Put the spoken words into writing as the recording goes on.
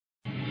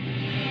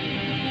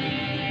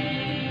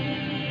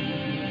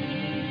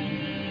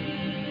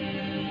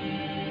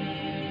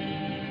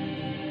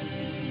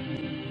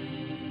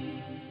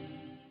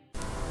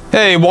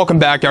Hey, welcome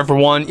back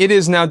everyone. It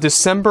is now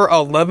December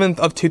 11th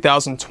of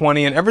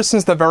 2020, and ever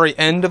since the very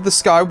end of the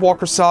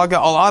Skywalker saga,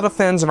 a lot of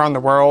fans around the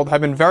world have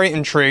been very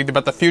intrigued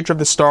about the future of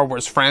the Star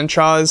Wars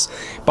franchise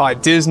by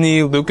Disney,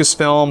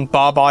 Lucasfilm,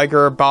 Bob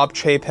Iger, Bob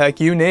Chapek,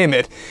 you name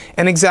it,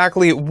 and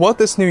exactly what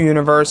this new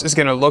universe is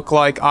going to look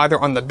like either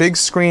on the big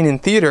screen in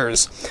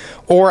theaters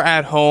or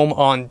at home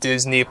on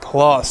Disney+.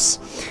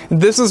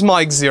 This is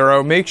Mike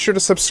Zero. Make sure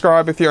to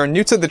subscribe if you are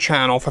new to the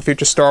channel for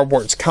future Star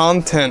Wars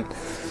content.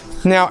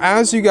 Now,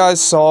 as you guys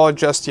saw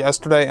just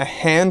yesterday, a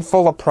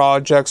handful of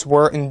projects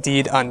were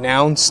indeed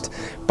announced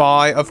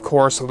by, of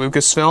course,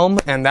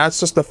 Lucasfilm, and that's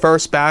just the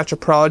first batch of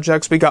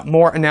projects. We got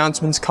more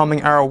announcements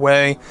coming our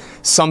way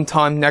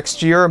sometime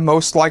next year,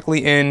 most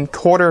likely in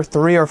quarter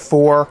 3 or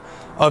 4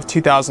 of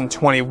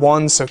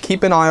 2021, so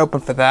keep an eye open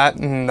for that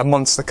in the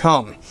months to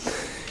come.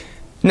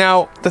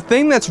 Now, the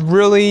thing that's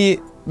really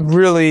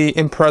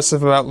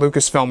impressive about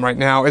Lucasfilm right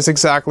now is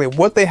exactly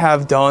what they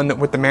have done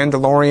with The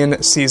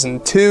Mandalorian Season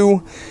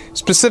 2,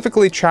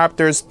 specifically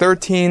chapters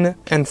 13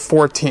 and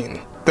 14.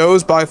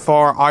 Those by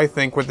far, I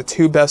think, were the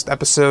two best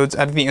episodes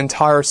out of the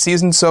entire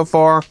season so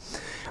far.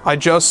 I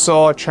just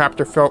saw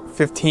chapter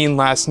 15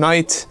 last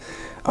night.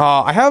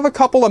 I have a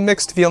couple of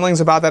mixed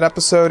feelings about that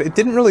episode. It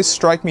didn't really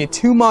strike me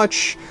too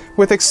much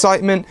with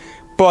excitement,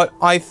 but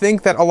I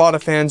think that a lot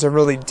of fans are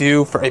really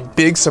due for a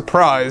big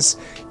surprise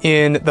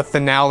in the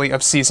finale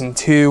of Season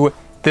 2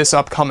 this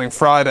upcoming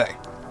Friday.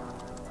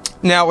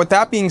 Now, with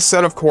that being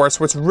said, of course,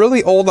 what's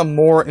really all the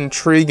more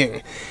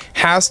intriguing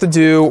has to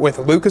do with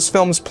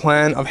Lucasfilm's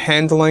plan of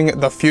handling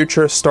the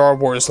future Star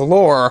Wars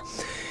lore,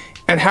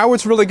 and how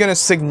it's really going to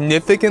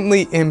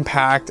significantly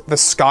impact the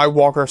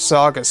Skywalker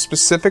saga,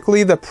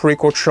 specifically the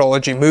Prequel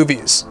Trilogy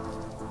movies.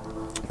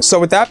 So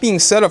with that being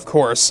said, of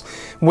course,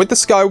 with the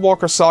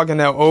Skywalker saga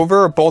now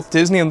over, both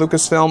Disney and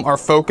Lucasfilm are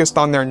focused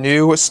on their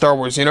new Star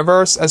Wars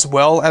universe, as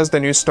well as the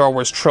new Star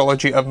Wars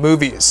trilogy of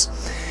movies.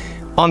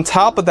 On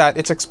top of that,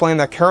 it's explained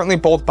that currently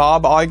both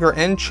Bob Iger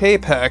and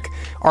Chapek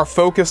are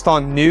focused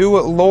on new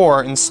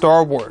lore in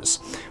Star Wars.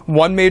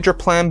 One major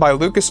plan by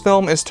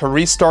Lucasfilm is to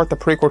restart the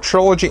prequel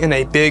trilogy in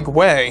a big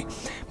way,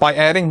 by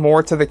adding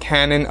more to the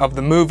canon of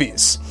the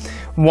movies.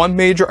 One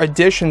major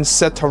addition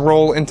set to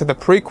roll into the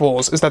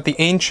prequels is that the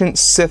ancient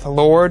Sith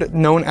Lord,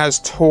 known as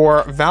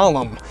Tor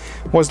Valum,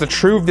 was the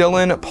true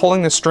villain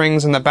pulling the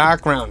strings in the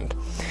background,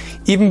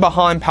 even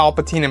behind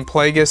Palpatine and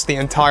Plagueis the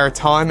entire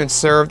time, and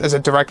served as a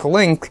direct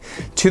link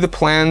to the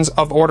plans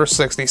of Order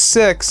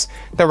 66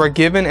 that were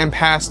given and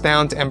passed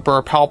down to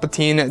Emperor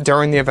Palpatine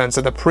during the events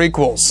of the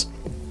prequels.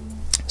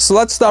 So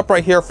let's stop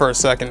right here for a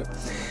second.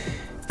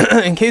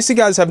 In case you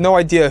guys have no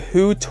idea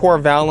who Tor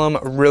Valum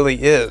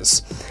really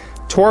is,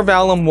 Tor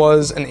Valum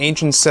was an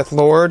ancient Sith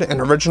Lord,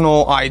 an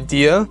original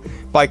idea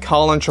by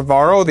Colin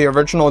Trevorrow, the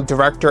original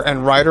director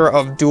and writer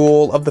of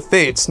Duel of the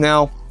Fates.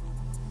 Now,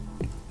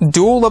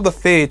 Duel of the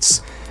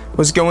Fates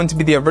was going to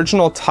be the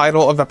original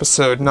title of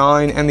Episode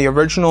 9 and the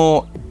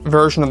original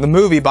version of the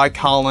movie by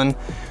Colin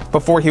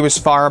before he was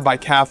fired by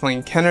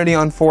Kathleen Kennedy,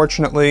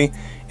 unfortunately,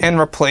 and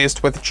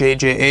replaced with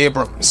J.J.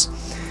 Abrams.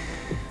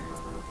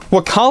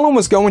 What Colin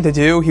was going to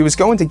do, he was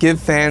going to give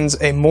fans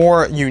a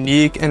more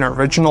unique and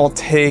original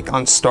take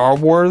on Star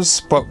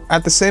Wars, but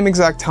at the same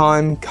exact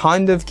time,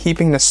 kind of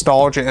keeping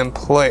nostalgia in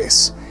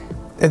place.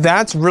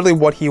 That's really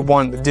what he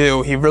wanted to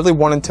do. He really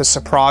wanted to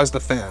surprise the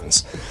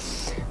fans.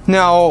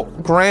 Now,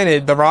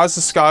 granted, The Rise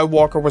of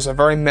Skywalker was a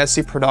very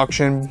messy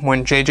production.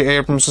 When J.J.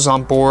 Abrams was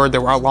on board,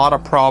 there were a lot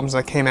of problems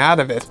that came out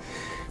of it.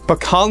 But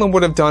Colin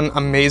would have done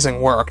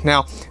amazing work.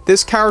 Now,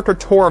 this character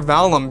Tor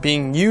Valum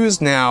being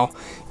used now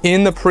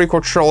in the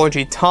prequel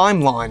trilogy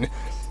timeline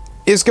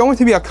is going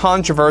to be a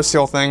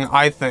controversial thing,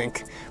 I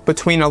think,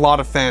 between a lot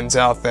of fans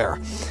out there.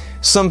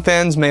 Some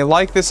fans may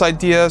like this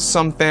idea,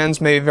 some fans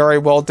may very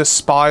well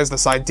despise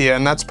this idea,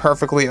 and that's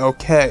perfectly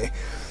okay.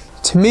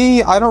 To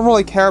me, I don't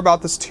really care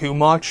about this too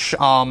much,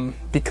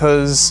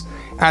 because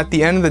at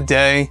the end of the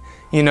day,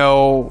 you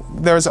know,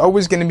 there's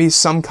always going to be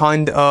some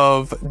kind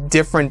of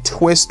different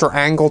twist or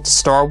angle to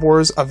Star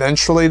Wars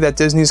eventually that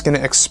Disney's going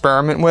to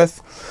experiment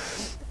with.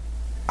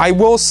 I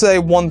will say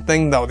one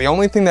thing though, the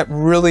only thing that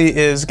really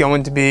is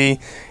going to be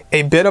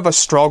a bit of a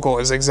struggle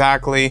is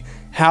exactly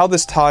how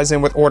this ties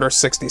in with Order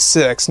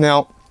 66.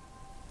 Now,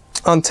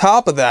 on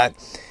top of that,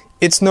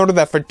 it's noted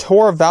that for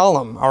Tor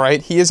Valum,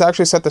 alright, he is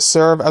actually set to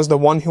serve as the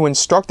one who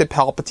instructed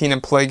Palpatine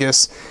and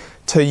Plagueis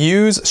to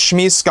use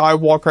Shmi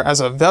Skywalker as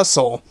a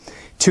vessel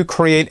to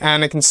create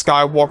Anakin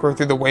Skywalker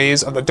through the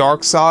ways of the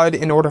dark side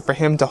in order for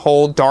him to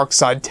hold dark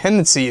side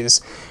tendencies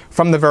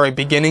from the very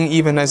beginning,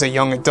 even as a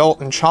young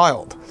adult and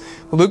child.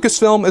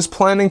 Lucasfilm is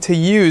planning to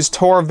use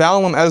Tor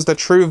Valum as the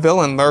true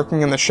villain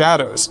lurking in the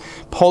shadows,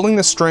 pulling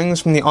the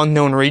strings from the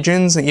unknown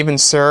regions, and even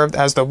served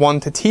as the one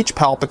to teach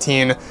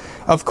Palpatine,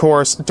 of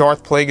course,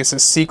 Darth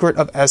Plagueis' secret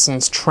of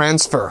essence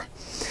transfer.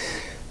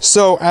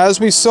 So,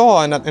 as we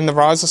saw in The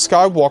Rise of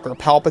Skywalker,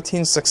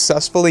 Palpatine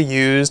successfully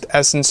used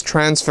essence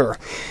transfer.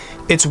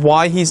 It's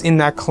why he's in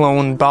that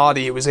clone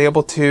body. He was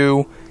able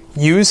to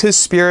use his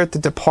spirit to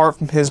depart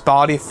from his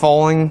body,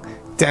 falling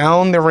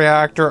down the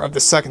reactor of the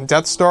second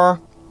Death Star,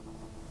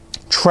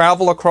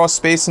 travel across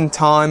space and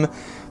time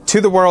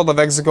to the world of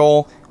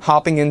Exegol,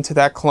 hopping into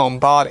that clone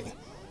body.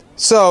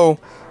 So,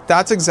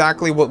 that's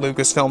exactly what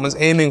Lucasfilm is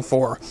aiming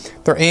for.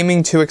 They're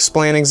aiming to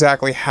explain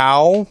exactly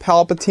how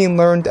Palpatine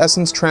learned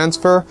essence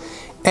transfer,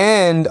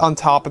 and on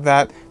top of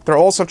that, they're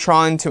also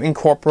trying to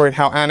incorporate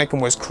how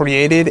Anakin was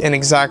created and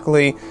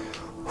exactly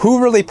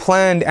who really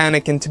planned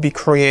Anakin to be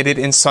created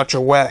in such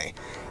a way.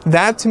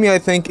 That, to me, I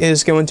think,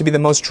 is going to be the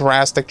most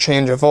drastic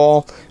change of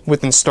all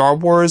within Star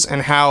Wars,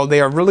 and how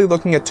they are really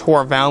looking at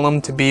Tor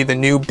Valum to be the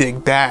new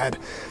big bad.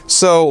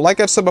 So, like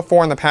I've said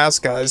before in the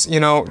past, guys,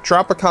 you know,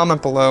 drop a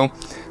comment below.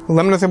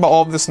 Let me know about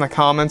all of this in the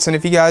comments, and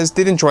if you guys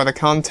did enjoy the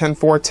content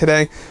for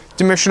today,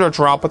 do make sure to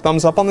drop a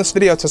thumbs up on this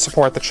video to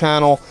support the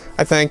channel.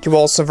 I thank you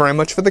all so very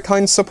much for the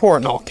kind support,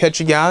 and I'll catch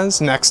you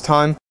guys next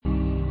time.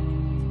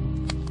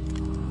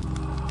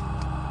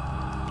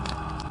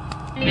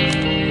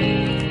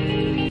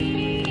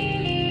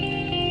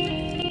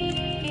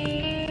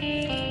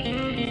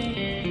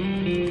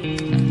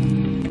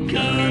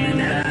 Gun in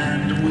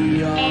hand,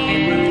 we are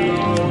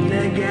alone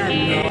again.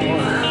 No,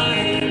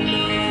 I'm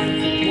not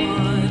the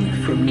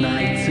one from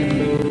night to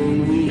moon.